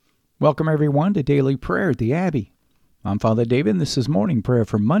Welcome everyone to Daily Prayer at the Abbey. I'm Father David, and this is morning prayer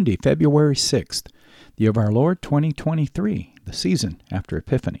for Monday, February 6th, the year of our Lord 2023, the season after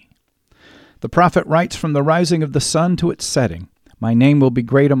Epiphany. The prophet writes, "From the rising of the sun to its setting, my name will be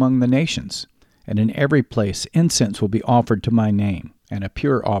great among the nations, and in every place incense will be offered to my name, and a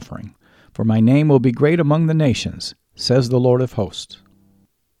pure offering. For my name will be great among the nations, says the Lord of hosts."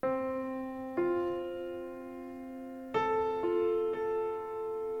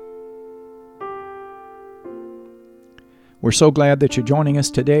 We're so glad that you're joining us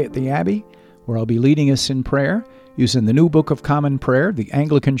today at the Abbey, where I'll be leading us in prayer using the New Book of Common Prayer, the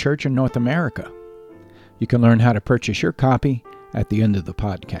Anglican Church in North America. You can learn how to purchase your copy at the end of the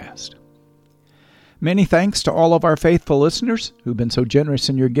podcast. Many thanks to all of our faithful listeners who've been so generous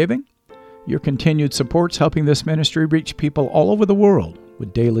in your giving. Your continued support's helping this ministry reach people all over the world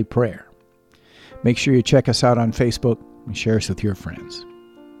with daily prayer. Make sure you check us out on Facebook and share us with your friends.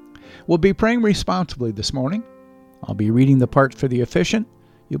 We'll be praying responsibly this morning. I'll be reading the parts for the officiant.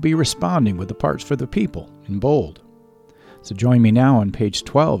 You'll be responding with the parts for the people in bold. So join me now on page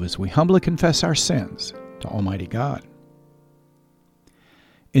 12 as we humbly confess our sins to Almighty God.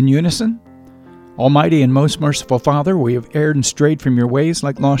 In unison, Almighty and most merciful Father, we have erred and strayed from your ways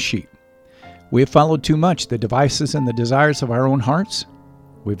like lost sheep. We have followed too much the devices and the desires of our own hearts.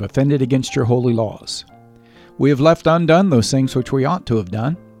 We have offended against your holy laws. We have left undone those things which we ought to have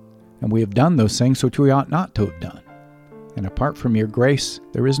done, and we have done those things which we ought not to have done. And apart from your grace,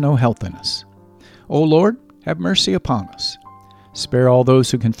 there is no health in us. O Lord, have mercy upon us. Spare all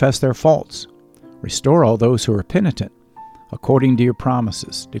those who confess their faults. Restore all those who are penitent, according to your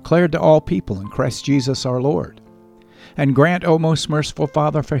promises, declared to all people in Christ Jesus our Lord. And grant, O most merciful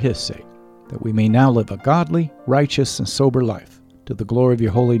Father, for his sake, that we may now live a godly, righteous, and sober life, to the glory of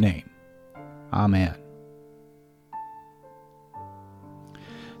your holy name. Amen.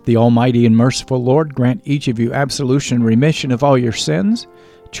 The Almighty and merciful Lord grant each of you absolution and remission of all your sins,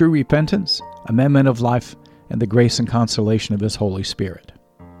 true repentance, amendment of life, and the grace and consolation of his Holy Spirit.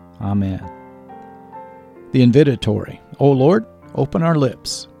 Amen. The invitatory. O Lord, open our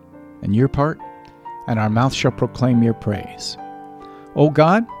lips, and your part, and our mouth shall proclaim your praise. O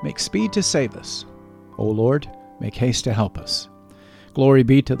God, make speed to save us. O Lord, make haste to help us. Glory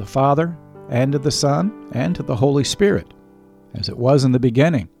be to the Father, and to the Son, and to the Holy Spirit, as it was in the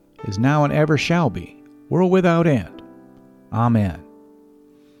beginning, is now, and ever shall be, world without end. Amen.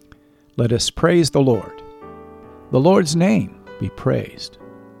 Let us praise the Lord. The Lord's name be praised.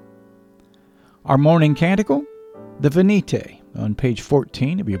 Our morning canticle, the Venite, on page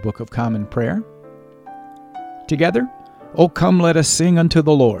 14 of your Book of Common Prayer. Together, O come, let us sing unto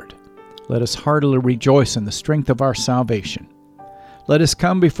the Lord. Let us heartily rejoice in the strength of our salvation. Let us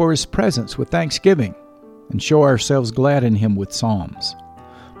come before his presence with thanksgiving, and show ourselves glad in him with psalms.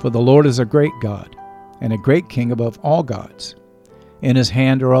 For the Lord is a great God, and a great King above all gods. In his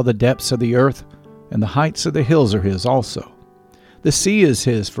hand are all the depths of the earth, and the heights of the hills are his also. The sea is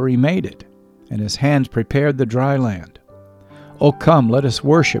his, for he made it, and his hands prepared the dry land. O come, let us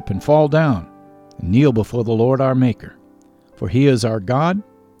worship and fall down, and kneel before the Lord our Maker. For he is our God,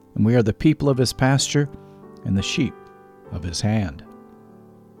 and we are the people of his pasture, and the sheep of his hand.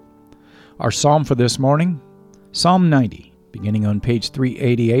 Our psalm for this morning, Psalm 90, beginning on page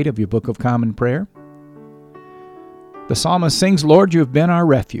 388 of your Book of Common Prayer. The psalmist sings, "Lord, you have been our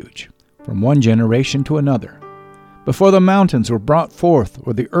refuge, from one generation to another. Before the mountains were brought forth,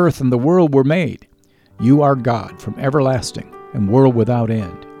 or the earth and the world were made, you are God from everlasting and world without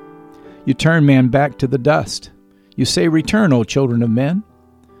end. You turn man back to the dust. You say, Return, O children of men.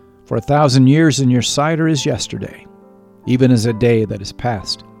 For 1,000 years in your sight are as yesterday, even as a day that is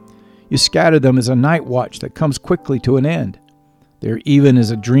past. You scatter them as a night watch that comes quickly to an end. They are even as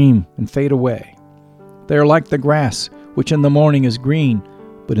a dream and fade away. They are like the grass, which in the morning is green,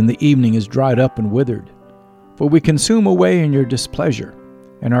 but in the evening is dried up and withered. For we consume away in your displeasure,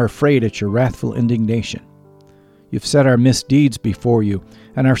 and are afraid at your wrathful indignation. You've set our misdeeds before you,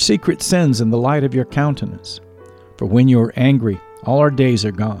 and our secret sins in the light of your countenance. For when you are angry, all our days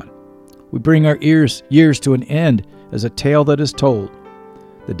are gone. We bring our years to an end as a tale that is told.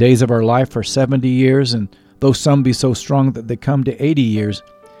 The days of our life are 70 years, and though some be so strong that they come to 80 years,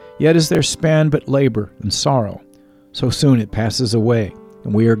 yet is their span but labor and sorrow. So soon it passes away,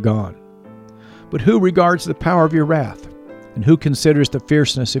 and we are gone. But who regards the power of your wrath? And who considers the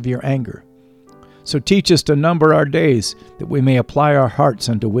fierceness of your anger? So teach us to number our days, that we may apply our hearts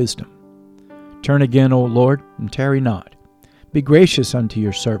unto wisdom. Turn again, O Lord, and tarry not. Be gracious unto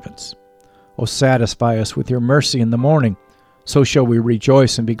your servants. O satisfy us with your mercy in the morning, so shall we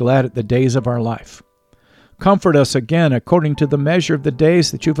rejoice and be glad at the days of our life. Comfort us again according to the measure of the days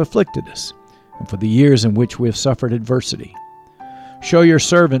that you've afflicted us, and for the years in which we have suffered adversity. Show your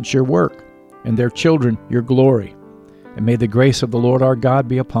servants your work, and their children your glory, and may the grace of the Lord our God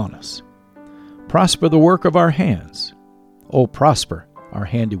be upon us. Prosper the work of our hands. O prosper our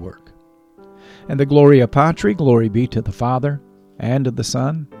handiwork. And the Gloria Patri, glory be to the Father, and to the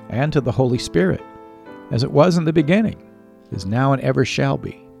Son, and to the Holy Spirit, as it was in the beginning, is now and ever shall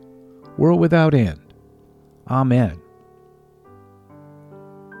be, world without end. Amen.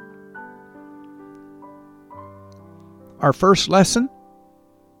 Our first lesson,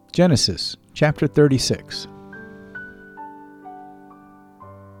 Genesis chapter 36.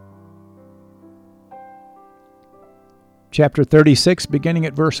 Chapter 36, beginning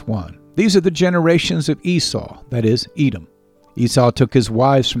at verse 1. These are the generations of Esau, that is, Edom. Esau took his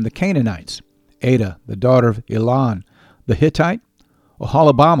wives from the Canaanites, Adah, the daughter of Elon, the Hittite,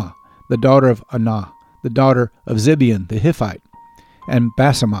 Oholibamah, the daughter of Anah, the daughter of Zibeon the Hiphite, and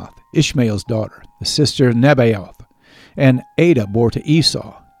Basemath, Ishmael's daughter, the sister of Nebaioth. And Adah bore to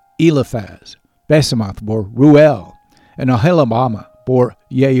Esau Eliphaz. Basemath bore Ruel, and Oholibamah bore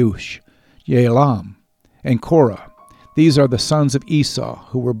Yeush, Yaalam, and Korah. These are the sons of Esau,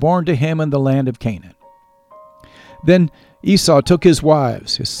 who were born to him in the land of Canaan. Then Esau took his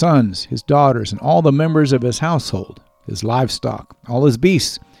wives, his sons, his daughters, and all the members of his household, his livestock, all his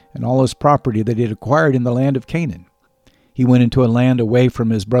beasts, and all his property that he had acquired in the land of Canaan. He went into a land away from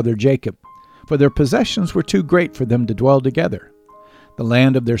his brother Jacob, for their possessions were too great for them to dwell together. The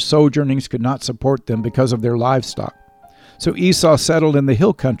land of their sojournings could not support them because of their livestock. So Esau settled in the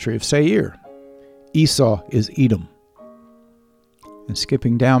hill country of Seir. Esau is Edom. And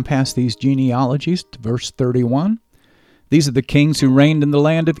skipping down past these genealogies to verse 31, these are the kings who reigned in the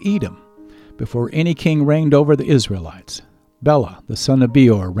land of Edom, before any king reigned over the Israelites. Bela, the son of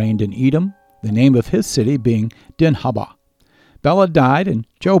Beor, reigned in Edom, the name of his city being Dinhabah. Bela died, and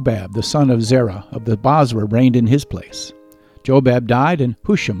Jobab, the son of Zerah of the Basra, reigned in his place. Jobab died, and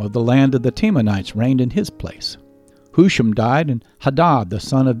Husham of the land of the Temanites reigned in his place. Husham died, and Hadad, the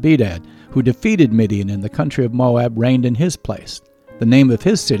son of Bedad, who defeated Midian in the country of Moab, reigned in his place, the name of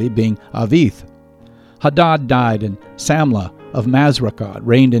his city being Avith. Hadad died, and Samlah of Masrekah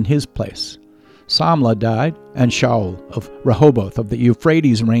reigned in his place. Samlah died, and Shaul of Rehoboth of the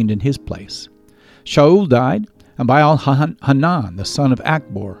Euphrates reigned in his place. Shaul died, and Baal-Hanan, the son of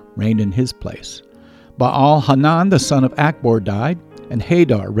Akbor, reigned in his place. Baal-Hanan, the son of Akbor, died, and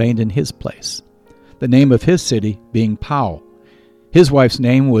Hadar reigned in his place, the name of his city being Pau. His wife's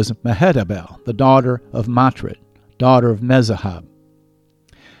name was Mehetabel, the daughter of Matred, daughter of Mezahab.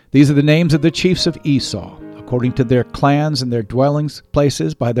 These are the names of the chiefs of Esau, according to their clans and their dwelling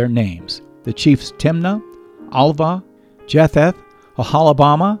places by their names. The chiefs Timnah, Alvah, Jetheth,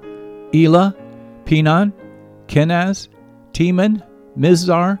 Oholibamah, Elah, Pinon, Kenaz, Teman,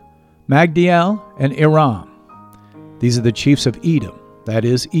 Mizar, Magdiel, and Iram. These are the chiefs of Edom, that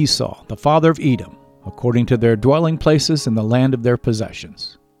is, Esau, the father of Edom, according to their dwelling places in the land of their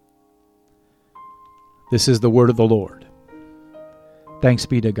possessions. This is the word of the Lord. Thanks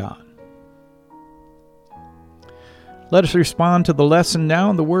be to God. Let us respond to the lesson now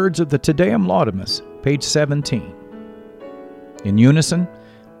in the words of the Te Deum Laudamus, page 17. In unison,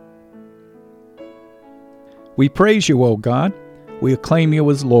 we praise you, O God. We acclaim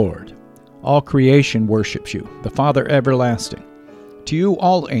you as Lord. All creation worships you, the Father everlasting. To you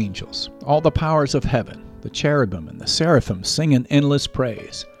all angels, all the powers of heaven, the cherubim and the seraphim sing in endless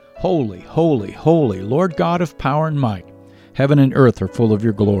praise. Holy, holy, holy, Lord God of power and might. Heaven and earth are full of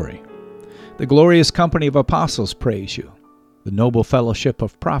your glory. The glorious company of apostles praise you. The noble fellowship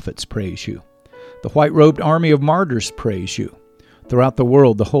of prophets praise you. The white-robed army of martyrs praise you. Throughout the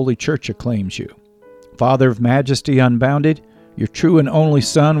world the Holy Church acclaims you. Father of majesty unbounded, your true and only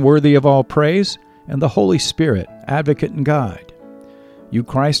Son, worthy of all praise, and the Holy Spirit, advocate and guide. You,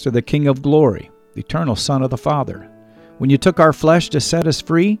 Christ, are the King of glory, the eternal Son of the Father. When you took our flesh to set us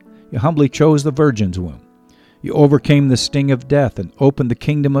free, you humbly chose the Virgin's womb. You overcame the sting of death and opened the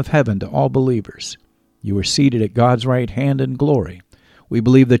kingdom of heaven to all believers. You were seated at God's right hand in glory. We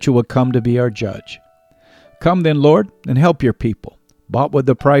believe that you will come to be our judge. Come then, Lord, and help your people, bought with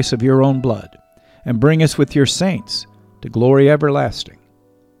the price of your own blood, and bring us with your saints to glory everlasting.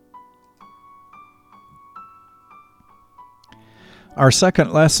 Our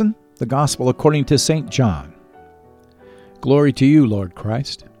second lesson, the Gospel according to St. John. Glory to you, Lord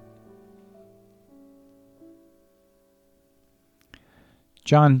Christ.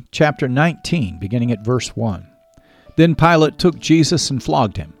 John chapter 19, beginning at verse 1. Then Pilate took Jesus and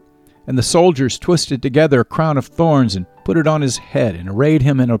flogged him, and the soldiers twisted together a crown of thorns and put it on his head and arrayed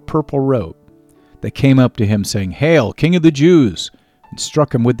him in a purple robe. They came up to him, saying, "Hail, King of the Jews!" and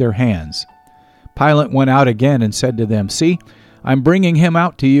struck him with their hands. Pilate went out again and said to them, "See, I am bringing him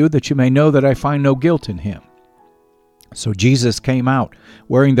out to you, that you may know that I find no guilt in him." So Jesus came out,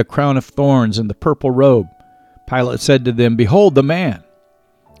 wearing the crown of thorns and the purple robe. Pilate said to them, "Behold the man!"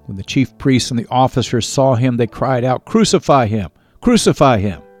 When the chief priests and the officers saw him, they cried out, "Crucify him! Crucify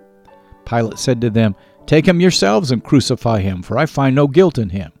him!" Pilate said to them, "Take him yourselves and crucify him, for I find no guilt in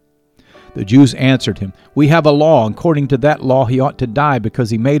him." The Jews answered him, "We have a law. According to that law he ought to die, because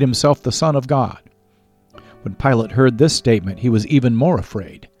he made himself the Son of God." When Pilate heard this statement, he was even more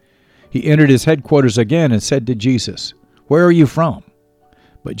afraid. He entered his headquarters again and said to Jesus, "Where are you from?"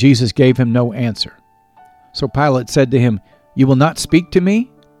 But Jesus gave him no answer. So Pilate said to him, "You will not speak to me?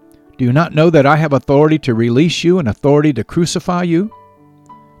 Do you not know that I have authority to release you and authority to crucify you?"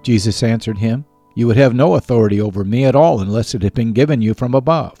 Jesus answered him, "You would have no authority over me at all unless it had been given you from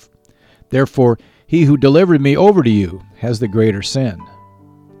above. Therefore, he who delivered me over to you has the greater sin."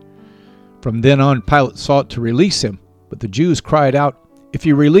 From then on, Pilate sought to release him, but the Jews cried out, "If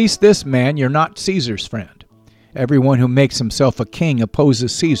you release this man, you're not Caesar's friend. Everyone who makes himself a king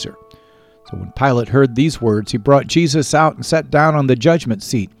opposes Caesar." So when Pilate heard these words, he brought Jesus out and sat down on the judgment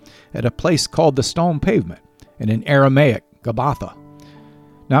seat at a place called the Stone Pavement, and in Aramaic, Gabbatha.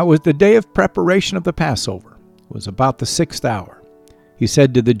 Now it was the day of preparation of the Passover. It was about the 6th hour. He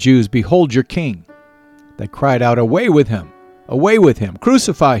said to the Jews, "Behold your king." They cried out, "Away with him! Away with him!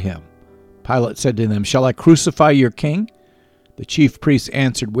 Crucify him!" Pilate said to them, "Shall I crucify your king?" The chief priests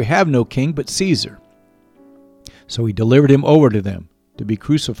answered, "We have no king but Caesar." So he delivered him over to them to be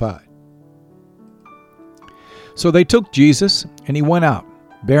crucified. So they took Jesus, and he went out,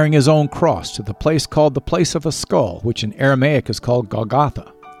 bearing his own cross, to the place called the Place of a Skull, which in Aramaic is called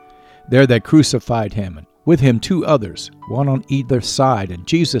Golgotha. There they crucified him, and with him 2 others, one on either side, and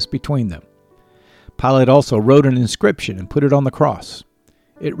Jesus between them. Pilate also wrote an inscription and put it on the cross.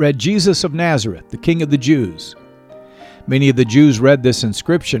 It read, "Jesus of Nazareth, the King of the Jews." Many of the Jews read this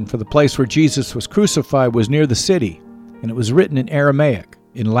inscription, for the place where Jesus was crucified was near the city, and it was written in Aramaic,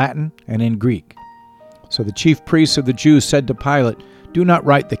 in Latin, and in Greek. So the chief priests of the Jews said to Pilate, "Do not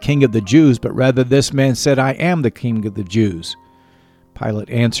write the King of the Jews, but rather this man said, 'I am the King of the Jews.'" Pilate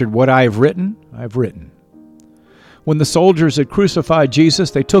answered, "What I have written, I have written." When the soldiers had crucified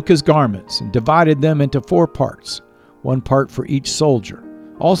Jesus, they took his garments and divided them into 4 parts, 1 part for each soldier,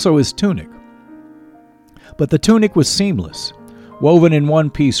 also his tunic. But the tunic was seamless, woven in one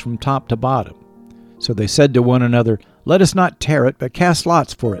piece from top to bottom. So they said to one another, "Let us not tear it, but cast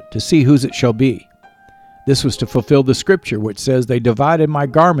lots for it, to see whose it shall be." This was to fulfill the scripture which says, "They divided my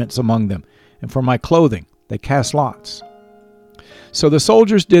garments among them, and for my clothing they cast lots." So the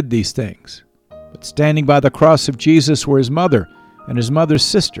soldiers did these things. But standing by the cross of Jesus were his mother and his mother's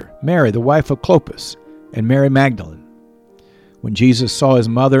sister, Mary, the wife of Clopas, and Mary Magdalene. When Jesus saw his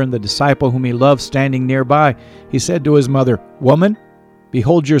mother and the disciple whom he loved standing nearby, he said to his mother, "Woman,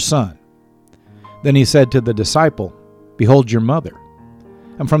 behold your son." Then he said to the disciple, "Behold your mother."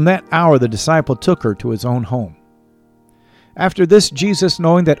 And from that hour the disciple took her to his own home. After this, Jesus,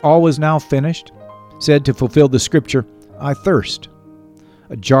 knowing that all was now finished, said to fulfill the scripture, "I thirst."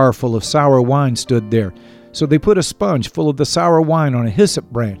 A jar full of sour wine stood there, so they put a sponge full of the sour wine on a hyssop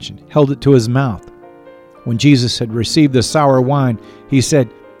branch and held it to his mouth. When Jesus had received the sour wine, he said,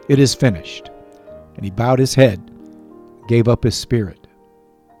 "It is finished." And he bowed his head, gave up his spirit.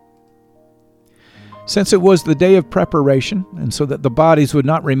 Since it was the day of preparation, and so that the bodies would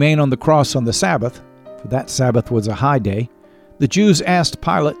not remain on the cross on the Sabbath, for that Sabbath was a high day, the Jews asked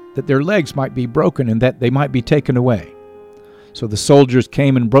Pilate that their legs might be broken and that they might be taken away. So the soldiers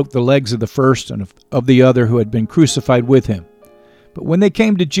came and broke the legs of the first and of the other who had been crucified with him. But when they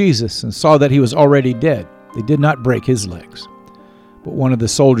came to Jesus and saw that he was already dead, they did not break his legs. But one of the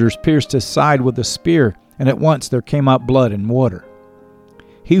soldiers pierced his side with a spear, and at once there came out blood and water.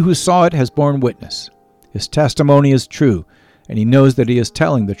 He who saw it has borne witness. His testimony is true, and he knows that he is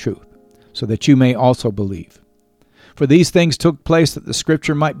telling the truth, so that you may also believe. For these things took place that the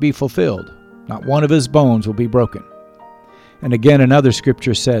scripture might be fulfilled. Not one of his bones will be broken. And again another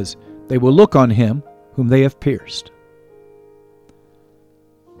scripture says, "They will look on him whom they have pierced."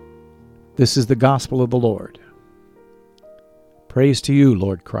 This is the gospel of the Lord. Praise to you,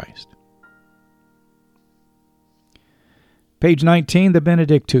 Lord Christ. Page 19, the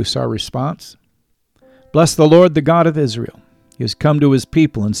Benedictus, our response. Bless the Lord, the God of Israel. He has come to his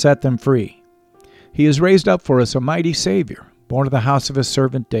people and set them free. He has raised up for us a mighty Savior, born of the house of his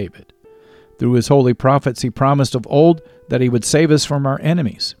servant David. Through his holy prophets he promised of old that he would save us from our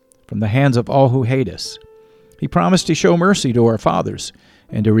enemies, from the hands of all who hate us. He promised to show mercy to our fathers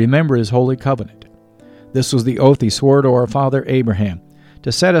and to remember his holy covenant, This was the oath he swore to our father Abraham,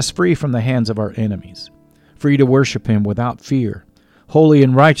 to set us free from the hands of our enemies, free to worship him without fear, holy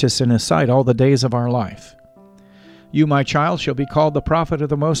and righteous in his sight all the days of our life. You, my child, shall be called the prophet of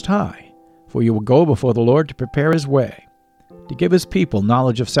the Most High, for you will go before the Lord to prepare his way, to give his people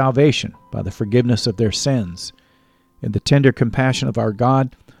knowledge of salvation by the forgiveness of their sins. In the tender compassion of our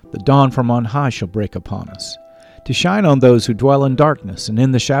God, the dawn from on high shall break upon us, to shine on those who dwell in darkness and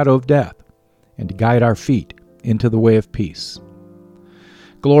in the shadow of death, and to guide our feet into the way of peace.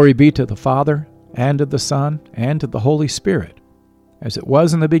 Glory be to the Father, and to the Son, and to the Holy Spirit, as it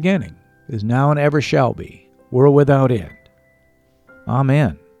was in the beginning, is now, and ever shall be, world without end.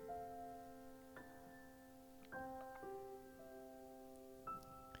 Amen.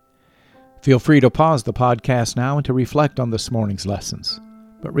 Feel free to pause the podcast now and to reflect on this morning's lessons,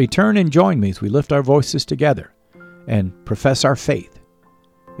 but return and join me as we lift our voices together and profess our faith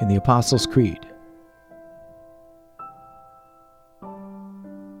in the Apostles' Creed.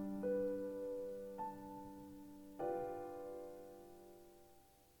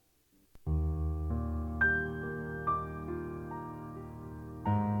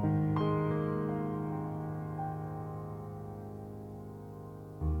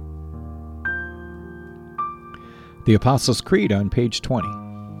 The Apostles' Creed on page 20.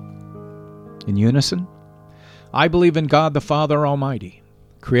 In unison, I believe in God the Father Almighty,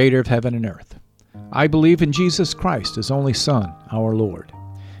 creator of heaven and earth. I believe in Jesus Christ, his only Son, our Lord.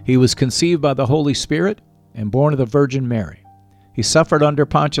 He was conceived by the Holy Spirit and born of the Virgin Mary. He suffered under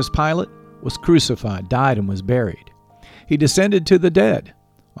Pontius Pilate, was crucified, died, and was buried. He descended to the dead.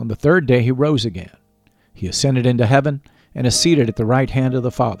 On the third day he rose again. He ascended into heaven and is seated at the right hand of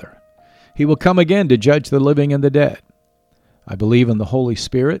the Father. He will come again to judge the living and the dead. I believe in the Holy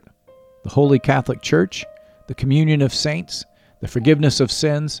Spirit, the Holy Catholic Church, the communion of saints, the forgiveness of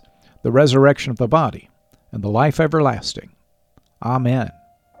sins, the resurrection of the body, and the life everlasting. Amen.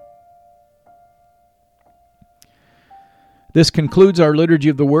 This concludes our Liturgy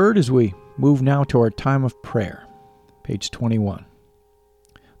of the Word as we move now to our time of prayer. Page 21.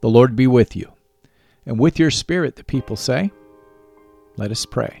 The Lord be with you, and with your spirit, the people say. Let us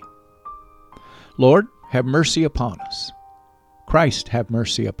pray. Lord, have mercy upon us. Christ, have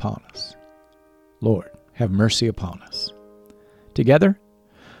mercy upon us. Lord, have mercy upon us. Together,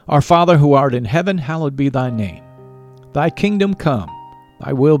 Our Father who art in heaven, hallowed be thy name. Thy kingdom come,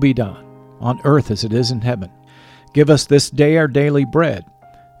 thy will be done, on earth as it is in heaven. Give us this day our daily bread,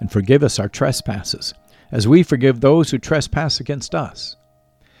 and forgive us our trespasses, as we forgive those who trespass against us.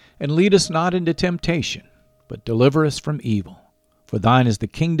 And lead us not into temptation, but deliver us from evil. For thine is the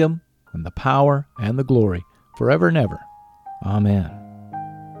kingdom, and the power, and the glory, forever and ever. Amen.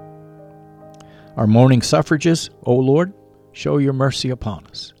 Our morning suffrages, O Lord, show your mercy upon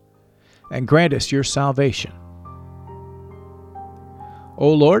us, and grant us your salvation.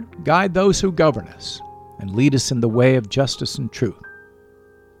 O Lord, guide those who govern us, and lead us in the way of justice and truth.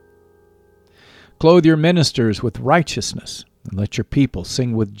 Clothe your ministers with righteousness, and let your people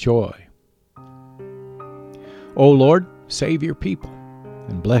sing with joy. O Lord, save your people,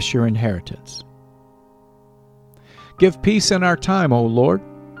 and bless your inheritance. Give peace in our time, O Lord,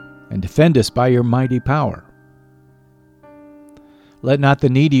 and defend us by your mighty power. Let not the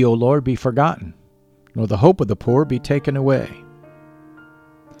needy, O Lord, be forgotten, nor the hope of the poor be taken away.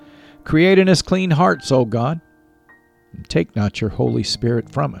 Create in us clean hearts, O God, and take not your Holy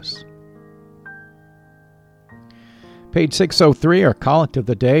Spirit from us. Page 603, our collect of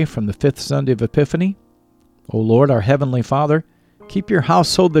the day from the fifth Sunday of Epiphany. O Lord, our heavenly Father, keep your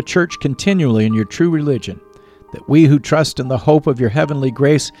household, the church, continually in your true religion, that we who trust in the hope of your heavenly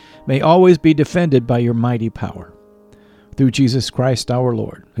grace may always be defended by your mighty power. Through Jesus Christ our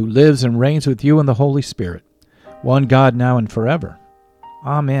Lord, who lives and reigns with you in the Holy Spirit, one God now and forever.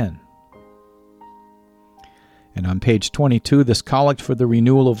 Amen. And on page 22, this collect for the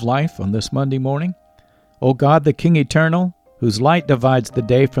renewal of life on this Monday morning. O God, the King eternal, whose light divides the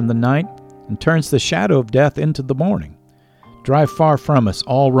day from the night and turns the shadow of death into the morning, drive far from us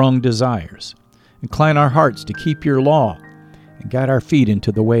all wrong desires. Incline our hearts to keep your law, and guide our feet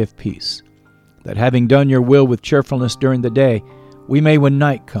into the way of peace, that having done your will with cheerfulness during the day, we may, when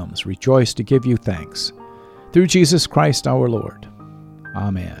night comes, rejoice to give you thanks. Through Jesus Christ our Lord.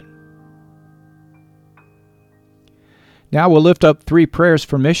 Amen. Now we'll lift up 3 prayers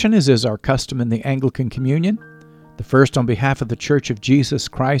for mission, as is our custom in the Anglican Communion. The first on behalf of the Church of Jesus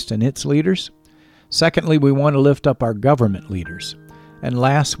Christ and its leaders. Secondly, we want to lift up our government leaders. And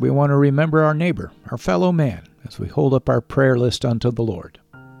last, we want to remember our neighbor, our fellow man, as we hold up our prayer list unto the Lord.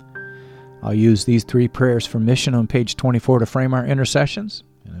 I'll use these 3 prayers for mission on page 24 to frame our intercessions,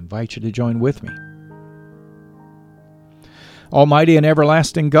 and invite you to join with me. Almighty and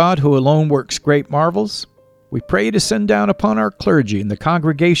everlasting God, who alone works great marvels, we pray you to send down upon our clergy and the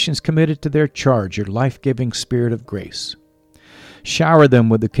congregations committed to their charge your life-giving spirit of grace. Shower them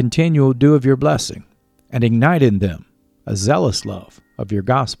with the continual dew of your blessing, and ignite in them a zealous love of your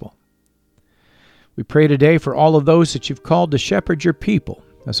gospel. We pray today for all of those that you've called to shepherd your people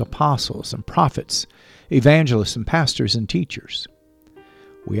as apostles and prophets, evangelists and pastors and teachers.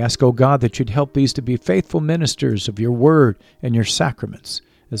 We ask, O God, that you'd help these to be faithful ministers of your word and your sacraments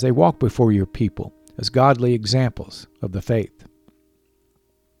as they walk before your people as godly examples of the faith.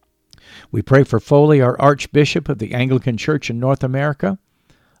 We pray for Foley, our Archbishop of the Anglican Church in North America,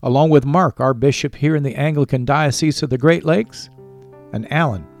 along with Mark, our Bishop here in the Anglican Diocese of the Great Lakes, and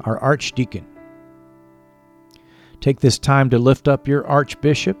Alan, our Archdeacon. Take this time to lift up your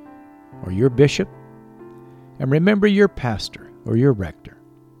Archbishop or your Bishop, and remember your pastor or your rector.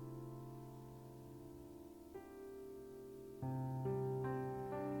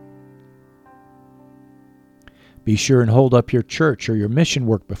 Be sure and hold up your church or your mission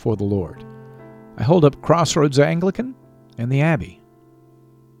work before the Lord. I hold up Crossroads Anglican and the Abbey.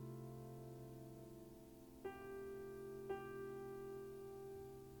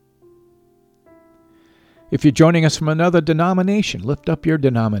 If you're joining us from another denomination, lift up your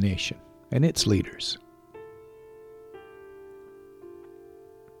denomination and its leaders.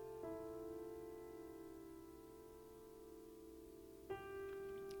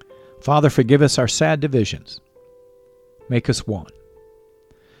 Father, forgive us our sad divisions. Make us one.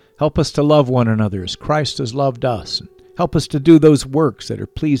 Help us to love one another as Christ has loved us, and help us to do those works that are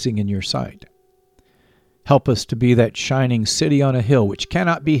pleasing in your sight. Help us to be that shining city on a hill which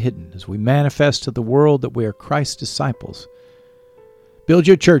cannot be hidden as we manifest to the world that we are Christ's disciples. Build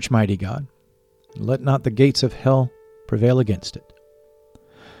your church, mighty God, and let not the gates of hell prevail against it.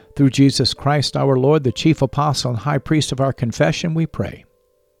 Through Jesus Christ our Lord, the chief apostle and high priest of our confession, we pray.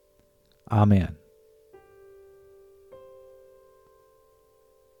 Amen.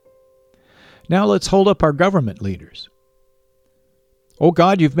 Now let's hold up our government leaders. O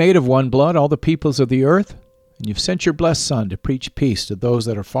God, you've made of one blood all the peoples of the earth, and you've sent your blessed Son to preach peace to those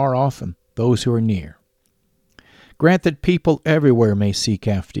that are far off and those who are near. Grant that people everywhere may seek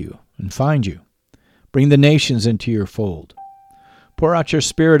after you and find you. Bring the nations into your fold. Pour out your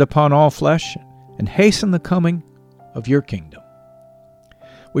Spirit upon all flesh and hasten the coming of your kingdom.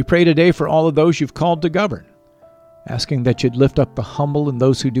 We pray today for all of those you've called to govern, asking that you'd lift up the humble and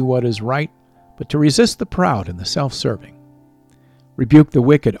those who do what is right, but to resist the proud and the self-serving. Rebuke the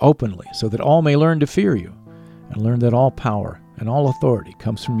wicked openly, so that all may learn to fear you, and learn that all power and all authority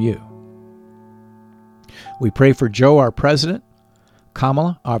comes from you. We pray for Joe, our president,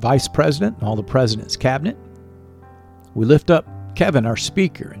 Kamala, our vice president, and all the president's cabinet. We lift up Kevin, our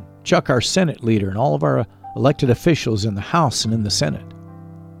speaker, and Chuck, our Senate leader, and all of our elected officials in the House and in the Senate.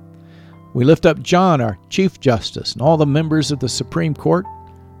 We lift up John, our Chief Justice, and all the members of the Supreme Court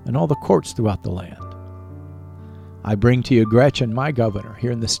and all the courts throughout the land. I bring to you Gretchen, my governor,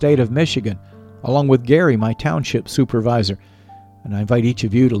 here in the state of Michigan, along with Gary, my township supervisor, and I invite each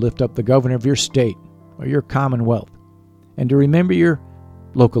of you to lift up the governor of your state or your commonwealth, and to remember your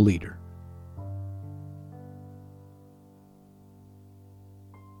local leader.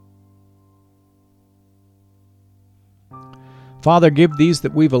 Father, give these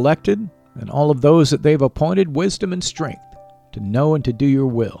that we've elected and all of those that they've appointed wisdom and strength to know and to do your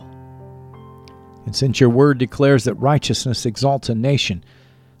will. And since your word declares that righteousness exalts a nation,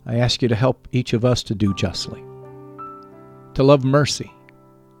 I ask you to help each of us to do justly, to love mercy,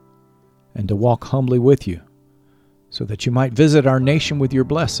 and to walk humbly with you, so that you might visit our nation with your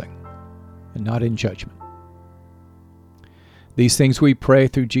blessing and not in judgment. These things we pray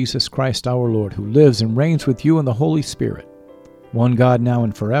through Jesus Christ our Lord, who lives and reigns with you in the Holy Spirit, one God now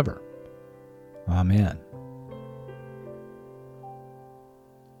and forever. Amen.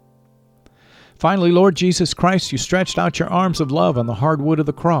 Finally, Lord Jesus Christ, you stretched out your arms of love on the hard wood of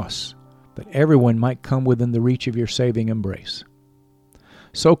the cross, that everyone might come within the reach of your saving embrace.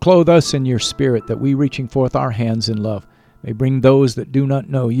 So clothe us in your Spirit, that we, reaching forth our hands in love, may bring those that do not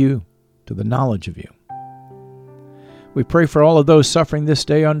know you to the knowledge of you. We pray for all of those suffering this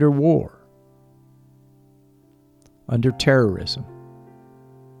day under war, under terrorism,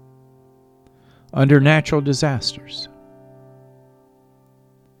 under natural disasters,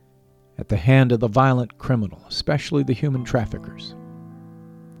 at the hand of the violent criminal, especially the human traffickers.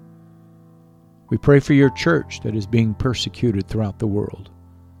 We pray for your church that is being persecuted throughout the world,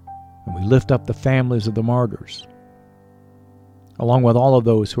 and we lift up the families of the martyrs, along with all of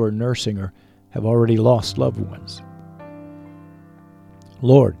those who are nursing or have already lost loved ones.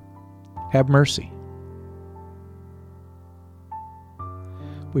 Lord, have mercy.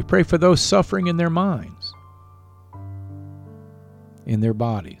 We pray for those suffering in their minds, in their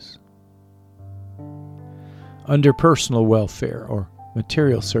bodies, under personal welfare or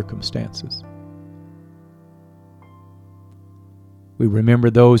material circumstances. We remember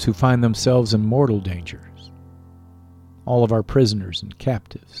those who find themselves in mortal dangers, all of our prisoners and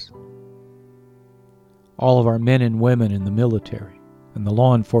captives, all of our men and women in the military and the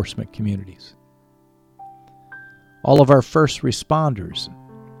law enforcement communities, all of our first responders,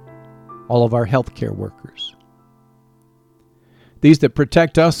 all of our healthcare workers. These that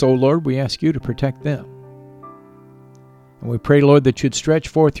protect us, O Lord, we ask you to protect them. And we pray, Lord, that you'd stretch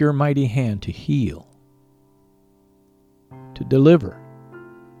forth your mighty hand to heal, to deliver,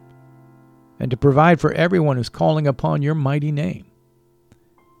 and to provide for everyone who's calling upon your mighty name.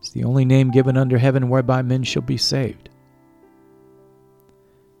 It's the only name given under heaven whereby men shall be saved.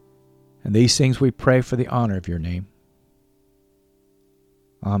 And these things we pray for the honor of your name.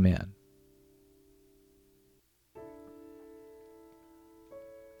 Amen.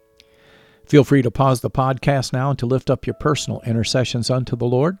 Feel free to pause the podcast now and to lift up your personal intercessions unto the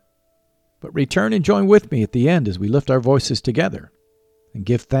Lord. But return and join with me at the end as we lift our voices together and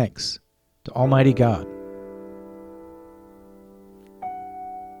give thanks to Almighty God.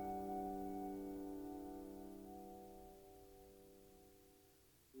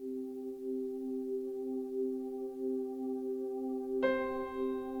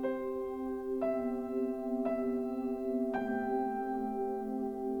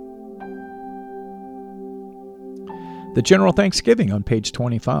 The General Thanksgiving on page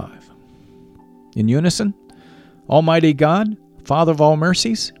 25. In unison, Almighty God, Father of all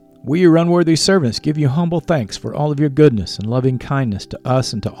mercies, we, your unworthy servants, give you humble thanks for all of your goodness and loving kindness to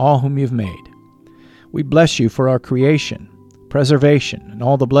us and to all whom you've made. We bless you for our creation, preservation, and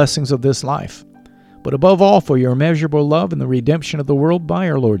all the blessings of this life, but above all for your immeasurable love and the redemption of the world by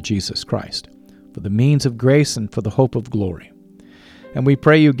our Lord Jesus Christ, for the means of grace and for the hope of glory. And we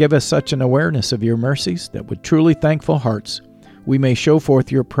pray you give us such an awareness of your mercies that with truly thankful hearts we may show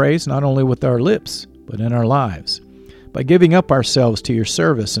forth your praise not only with our lips, but in our lives, by giving up ourselves to your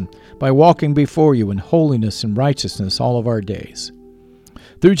service and by walking before you in holiness and righteousness all of our days.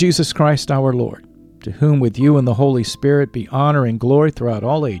 Through Jesus Christ our Lord, to whom with you and the Holy Spirit be honor and glory throughout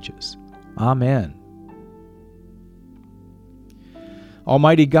all ages. Amen.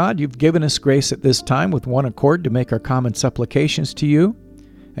 Almighty God, you've given us grace at this time with one accord to make our common supplications to you,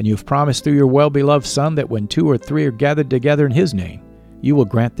 and you've promised through your well-beloved Son that when 2 or 3 are gathered together in his name, you will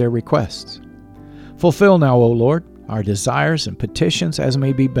grant their requests. Fulfill now, O Lord, our desires and petitions as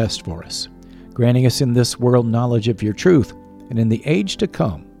may be best for us, granting us in this world knowledge of your truth, and in the age to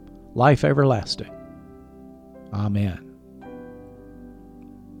come, life everlasting. Amen.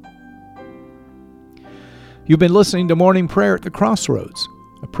 You've been listening to Morning Prayer at the Crossroads,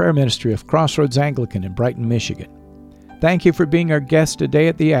 a prayer ministry of Crossroads Anglican in Brighton, Michigan. Thank you for being our guest today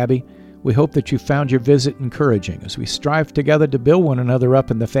at the Abbey. We hope that you found your visit encouraging as we strive together to build one another up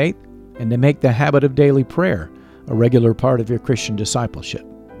in the faith and to make the habit of daily prayer a regular part of your Christian discipleship.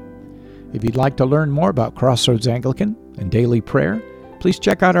 If you'd like to learn more about Crossroads Anglican and daily prayer, please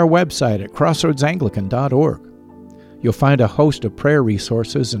check out our website at crossroadsanglican.org. You'll find a host of prayer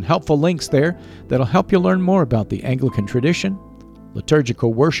resources and helpful links there that'll help you learn more about the Anglican tradition,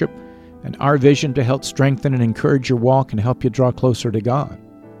 liturgical worship, and our vision to help strengthen and encourage your walk and help you draw closer to God.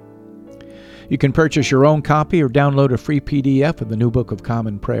 You can purchase your own copy or download a free PDF of the New Book of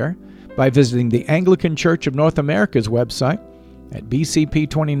Common Prayer by visiting the Anglican Church of North America's website at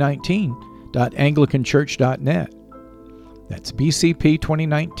bcp2019.anglicanchurch.net. That's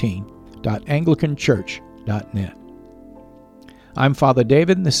bcp2019.anglicanchurch.net. I'm Father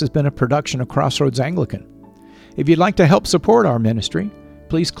David, and this has been a production of Crossroads Anglican. If you'd like to help support our ministry,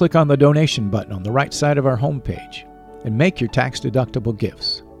 please click on the donation button on the right side of our homepage and make your tax-deductible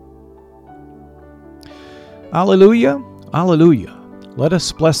gifts. Alleluia, alleluia. Let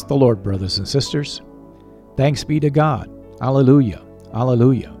us bless the Lord, brothers and sisters. Thanks be to God. Alleluia,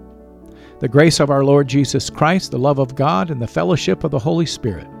 alleluia. The grace of our Lord Jesus Christ, the love of God, and the fellowship of the Holy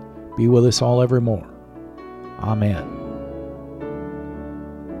Spirit be with us all evermore. Amen.